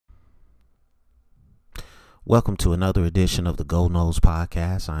Welcome to another edition of the Go Nose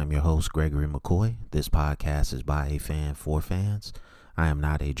Podcast. I am your host, Gregory McCoy. This podcast is by a fan for fans. I am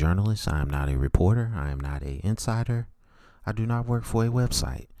not a journalist. I am not a reporter. I am not an insider. I do not work for a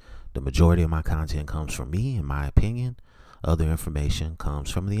website. The majority of my content comes from me, in my opinion. Other information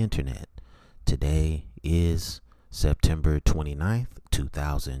comes from the internet. Today is September 29th,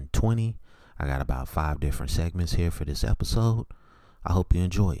 2020. I got about 5 different segments here for this episode. I hope you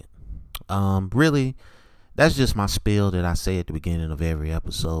enjoy it. Really, that's just my spiel that I say at the beginning of every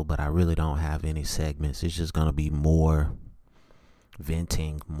episode, but I really don't have any segments. It's just going to be more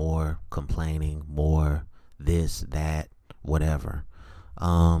venting, more complaining, more this, that, whatever.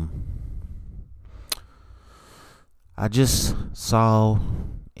 I just saw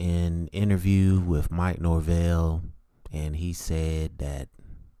an interview with Mike Norvell, and he said that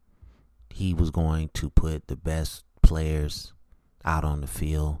he was going to put the best players out on the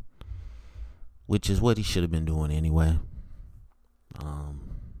field, which is what he should have been doing anyway.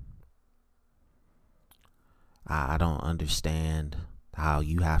 I don't understand how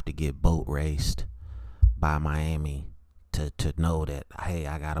you have to get boat raced by Miami to know that, hey,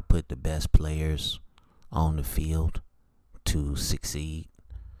 I got to put the best players on the field to succeed.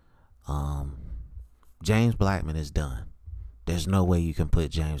 James Blackman is done. There's no way you can put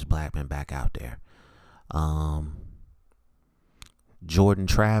James Blackman back out there. Jordan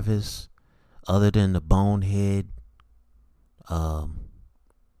Travis, other than the bonehead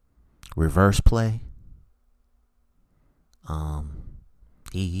reverse play,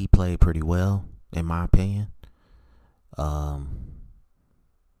 he played pretty well, in my opinion.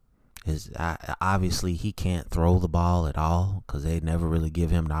 Obviously he can't throw the ball at all because they never really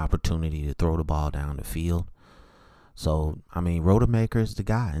give him the opportunity to throw the ball down the field. So, I mean, Rodemaker is the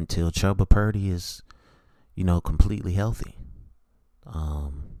guy until Chubba Purdy is, completely healthy.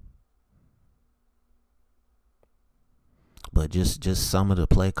 But just some of the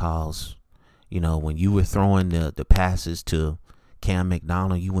play calls, when you were throwing the passes to Cam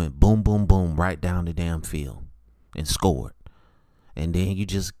McDonald, you went boom, boom, boom right down the damn field and scored. And then you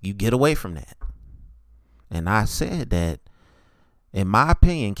get away from that. And I said that, in my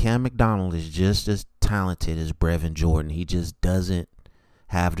opinion, Cam McDonald is just as talented as Brevin Jordan. He just doesn't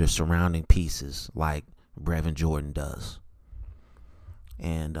have the surrounding pieces like Brevin Jordan does.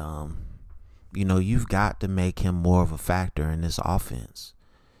 And, you've got to make him more of a factor in this offense.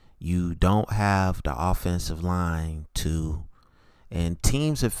 You don't have the offensive line and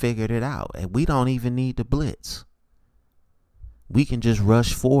teams have figured it out. And we don't even need the blitz. We can just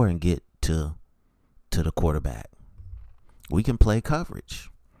rush forward and get to the quarterback. We can play coverage.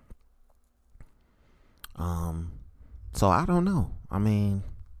 So I don't know. I mean,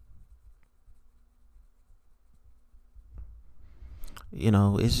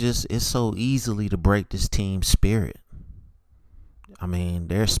 it's so easily to break this team's spirit. I mean,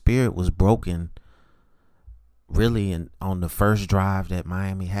 their spirit was broken really on the first drive that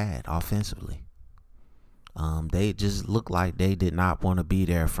Miami had offensively. They just looked like they did not want to be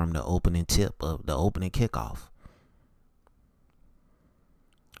there from the opening tip of the opening kickoff.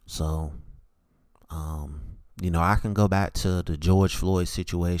 So, I can go back to the George Floyd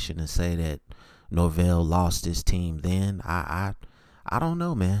situation and say that Norvell lost his team then. I don't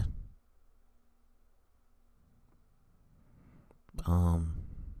know, man.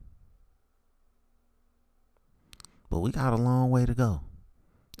 But we got a long way to go.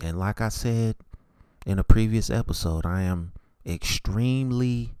 And like I said in a previous episode, I am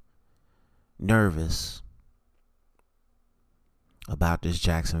extremely nervous about this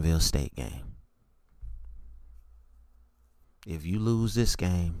Jacksonville State game. If you lose this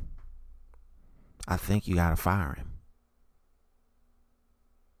game, I think you got to fire him.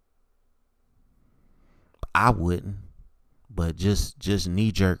 I wouldn't, but just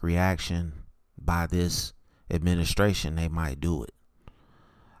knee-jerk reaction by this administration, they might do it.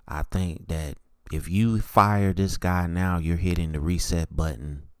 I think that if you fire this guy now, you're hitting the reset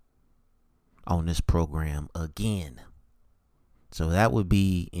button on this program again. So that would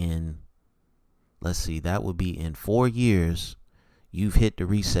be in 4 years, you've hit the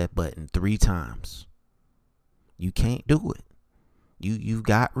reset button 3 times. You can't do it. You've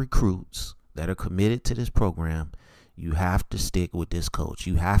got recruits that are committed to this program. You have to stick with this coach.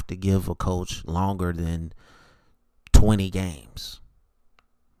 You have to give a coach longer than 20 games.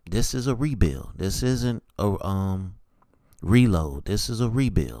 This is a rebuild. This isn't a reload. This is a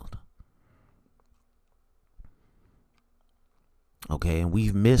rebuild. Okay, and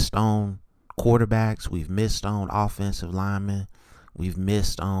we've missed on quarterbacks. We've missed on offensive linemen. We've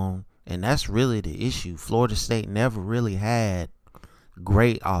missed on, and that's really the issue. Florida State never really had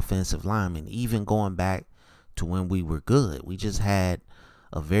great offensive linemen, even going back to when we were good. We just had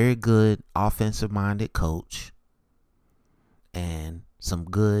a very good offensive-minded coach and some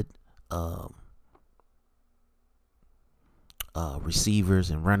good receivers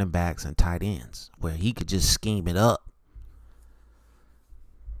and running backs and tight ends where he could just scheme it up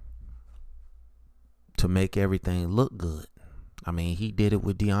to make everything look good. I mean, he did it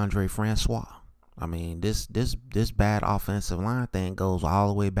with DeAndre Francois. I mean, this bad offensive line thing goes all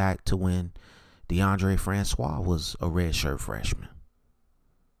the way back to when DeAndre Francois was a redshirt freshman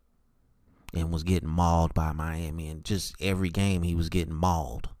and was getting mauled by Miami, and just every game he was getting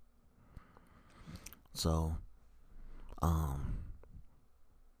mauled. So,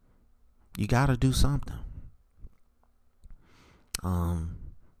 you got to do something.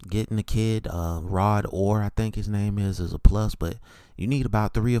 Getting the kid, Rod Orr, I think his name is a plus, but you need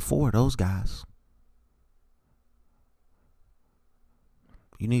about 3 or 4 of those guys.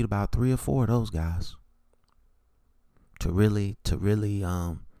 You need about 3 or 4 of those guys to really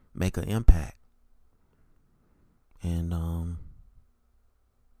make an impact. And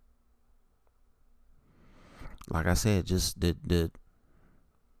like I said, just the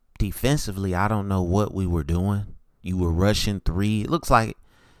defensively, I don't know what we were doing. You were rushing 3. It looked like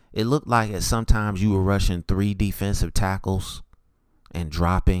at sometimes you were rushing 3 defensive tackles and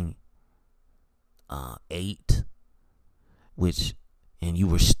dropping 8, and you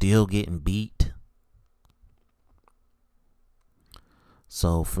were still getting beat.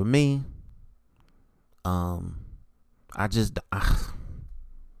 So for me, I'm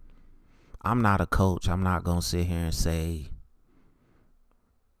not a coach. I'm not gonna sit here and say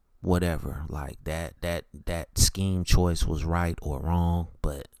whatever, like that scheme choice was right or wrong.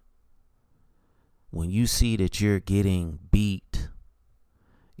 But when you see that you're getting beat,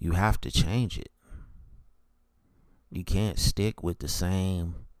 you have to change it. You can't stick with the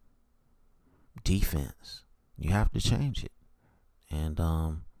same defense. You have to change it. And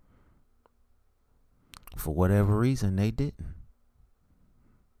for whatever reason, they didn't.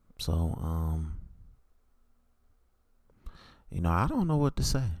 So, I don't know what to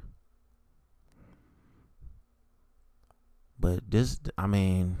say. But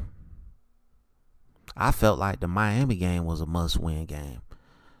I felt like the Miami game was a must-win game.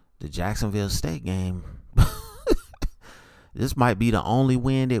 The Jacksonville State game, this might be the only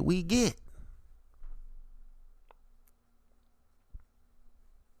win that we get.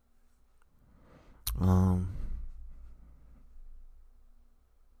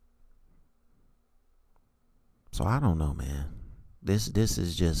 So I don't know, man. This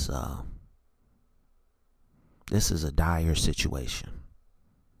is just this is a dire situation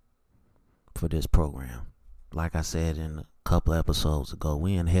for this program. Like I said in a couple episodes ago,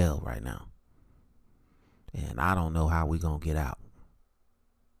 we in hell right now. And I don't know how we gonna get out.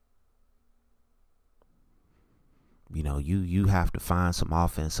 You have to find some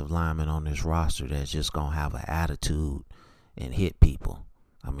offensive linemen on this roster that's just gonna have an attitude and hit people.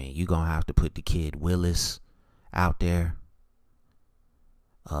 I mean, you're gonna have to put the kid Willis out there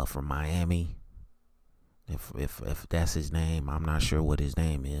from Miami. If that's his name, I'm not sure what his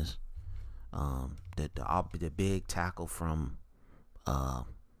name is. The big tackle from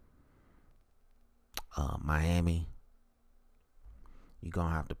Miami. You're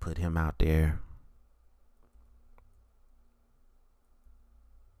gonna have to put him out there.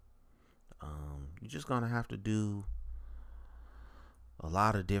 You're just gonna have to do a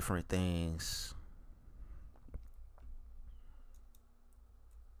lot of different things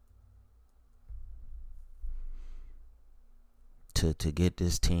to get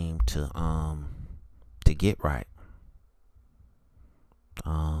this team to get right.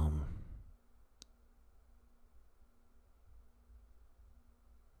 And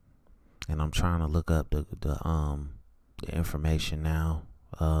I'm trying to look up the information now.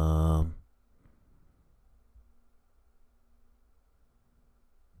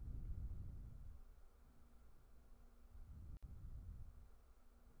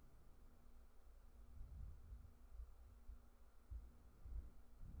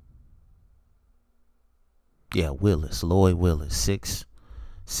 Yeah, Lloyd Willis,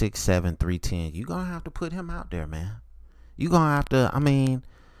 6'7", 310. You're gonna have to put him out there, man. You're gonna have to.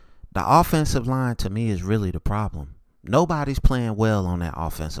 The offensive line to me is really the problem. Nobody's playing well on that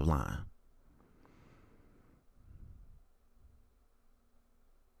offensive line.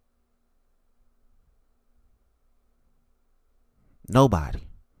 Nobody.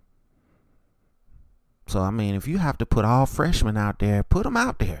 So if you have to put all freshmen out there, put them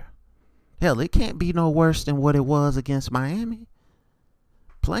out there. Hell, it can't be no worse than what it was against Miami.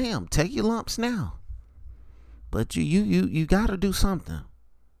 Play them. Take your lumps now. But you got to do something.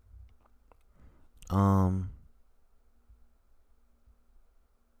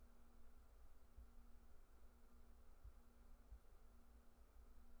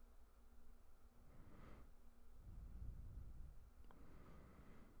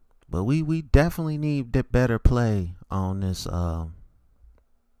 But we definitely need better play on this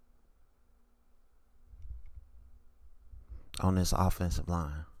offensive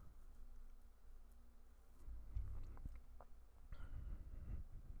line.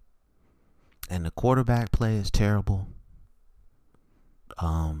 And the quarterback play is terrible.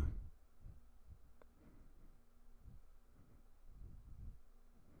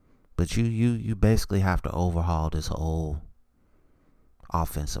 But you basically have to overhaul this whole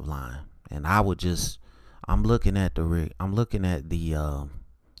offensive line. And I'm looking at the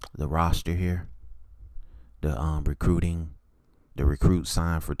roster here. The recruit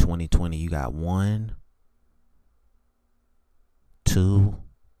signed for 2020. You got 1, 2,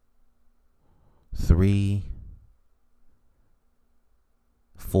 3,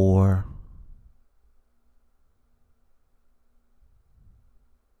 4.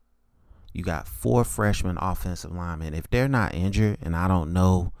 You got 4 freshman offensive linemen. If they're not injured, and I don't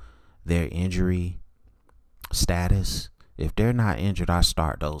know their injury status, if they're not injured, I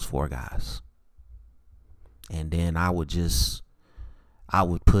start those 4 guys. And then I would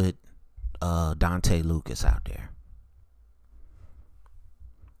put Dante Lucas out there.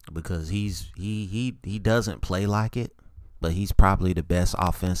 Because he doesn't play like it, but he's probably the best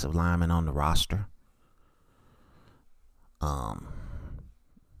offensive lineman on the roster.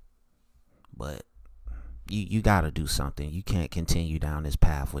 But you got to do something. You can't continue down this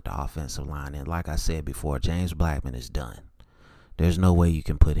path with the offensive line. And like I said before, James Blackman is done. There's no way you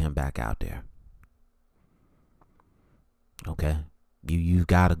can put him back out there. Okay? You've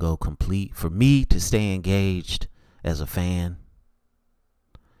got to go complete. For me to stay engaged as a fan,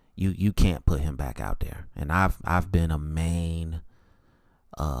 you can't put him back out there. And I've been a main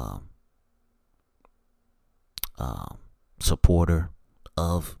supporter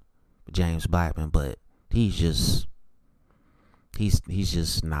of James Blackman, but he's just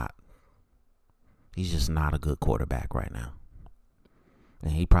not a good quarterback right now.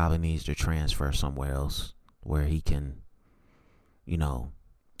 And he probably needs to transfer somewhere else where he can,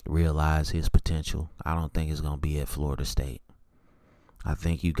 realize his potential. I don't think it's going to be at Florida State. I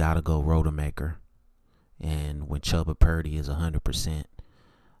think you got to go Rodemaker. And when Chubba Purdy is 100%,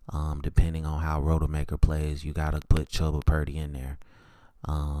 depending on how Rodemaker plays, you got to put Chubba Purdy in there.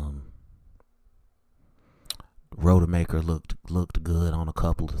 Rodemaker looked good on a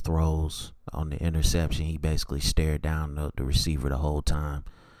couple of throws. On the interception, he basically stared down the receiver the whole time.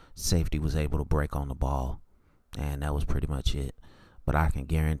 Safety was able to break on the ball, and that was pretty much it. But I can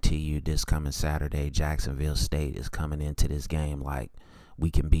guarantee you this coming Saturday, Jacksonville State is coming into this game like,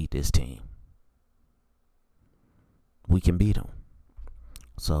 we can beat this team. We can beat them.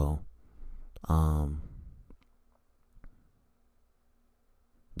 So,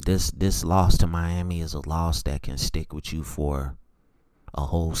 This loss to Miami is a loss that can stick with you for a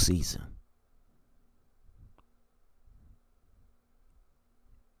whole season.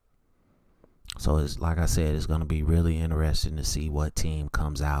 So it's like I said, it's going to be really interesting to see what team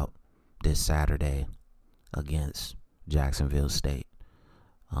comes out this Saturday against Jacksonville State.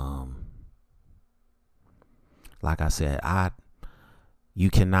 Like I said, you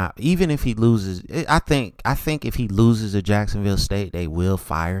cannot, even if he loses, I think if he loses to Jacksonville State, they will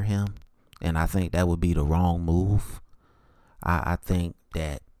fire him. And I think that would be the wrong move. I think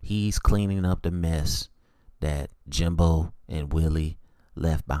that he's cleaning up the mess that Jimbo and Willie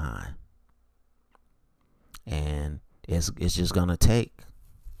left behind. And it's just going to take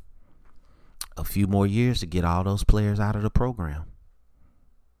a few more years to get all those players out of the program.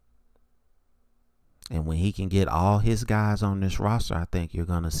 And when he can get all his guys on this roster, I think you're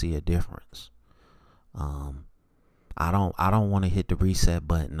gonna see a difference. I don't want to hit the reset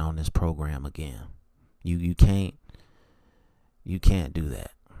button on this program again. You can't do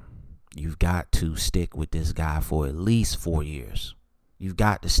that. You've got to stick with this guy for at least 4 years. You've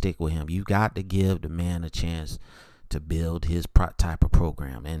got to stick with him. You've got to give the man a chance to build his type of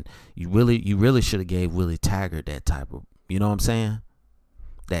program. And you really should have gave Willie Taggart that type of, you know what I'm saying?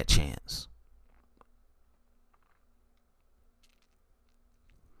 That chance.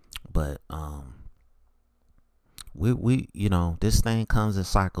 But we this thing comes in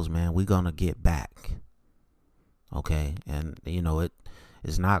cycles, man. We're gonna get back. Okay? And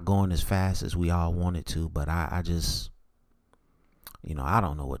it's not going as fast as we all want it to, but I just I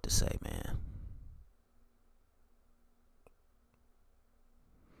don't know what to say, man.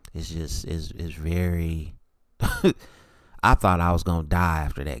 It's very I thought I was gonna die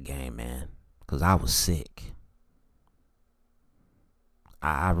after that game, man, because I was sick.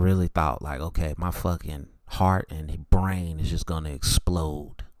 I really thought, like, okay, my fucking heart and brain is just gonna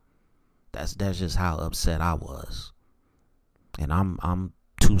explode. That's just how upset I was. And I'm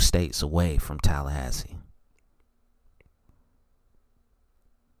 2 states away from Tallahassee.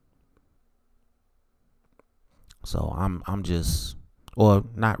 So I'm just, or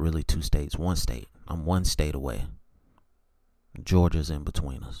not really 2 states, 1 state. I'm 1 state away. Georgia's in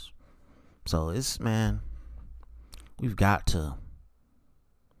between us. So it's, man, we've got to,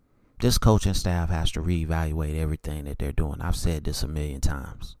 this coaching staff has to reevaluate everything that they're doing. I've said this a million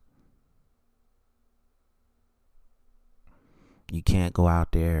times. You can't go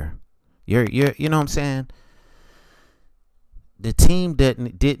out there. You're you know what I'm saying? The team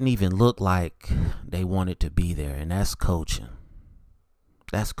didn't even look like they wanted to be there, and that's coaching.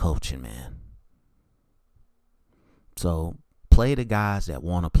 That's coaching, man. So play the guys that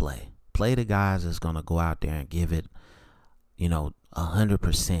want to play. Play the guys that's going to go out there and give it,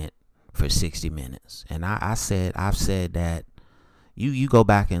 100% for 60 minutes. And I've said that. You go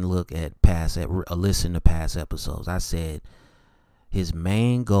back and look at listen to past episodes. I said his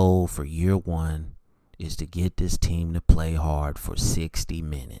main goal for year 1 is to get this team to play hard for 60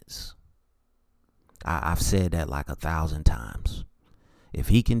 minutes. I've said that like 1,000 times. If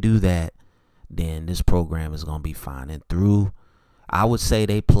he can do that, then this program is going to be fine. And I would say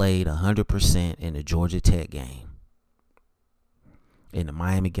they played 100% in the Georgia Tech game. In the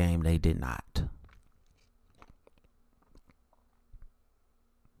Miami game, they did not.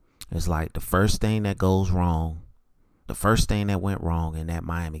 It's like the first thing that goes wrong, the first thing that went wrong in that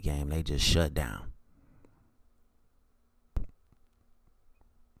Miami game, they just shut down.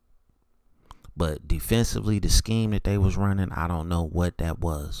 But defensively, the scheme that they was running, I don't know what that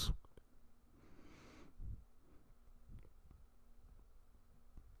was.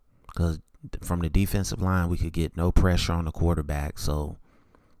 Because from the defensive line, we could get no pressure on the quarterback. So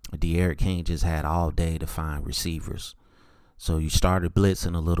De'Aaron King just had all day to find receivers. So you started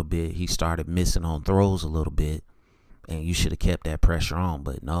blitzing a little bit. He started missing on throws a little bit. And you should have kept that pressure on.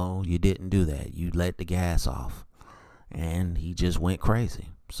 But no, you didn't do that. You let the gas off. And he just went crazy.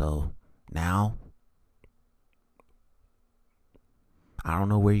 So now, I don't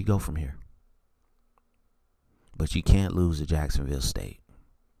know where you go from here. But you can't lose to Jacksonville State.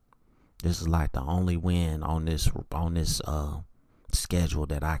 This is like the only win on this schedule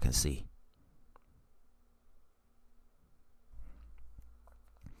that I can see.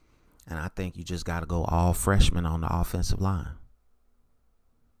 And I think you just got to go all freshmen on the offensive line.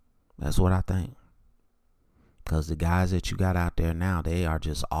 That's what I think. Because the guys that you got out there now, they are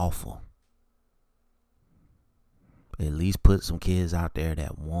just awful. At least put some kids out there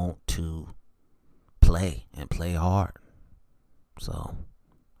that want to play and play hard. So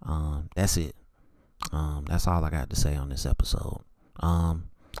that's it. That's all I got to say on this episode.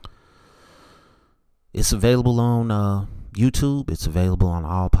 It's available on YouTube. It's available on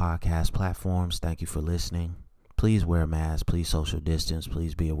all podcast platforms. Thank you for listening. Please wear a mask. Please social distance.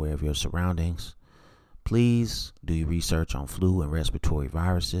 Please be aware of your surroundings. Please do your research on flu and respiratory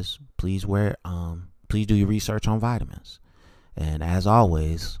viruses. Please do your research on vitamins. And as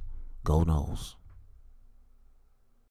always, go Noles.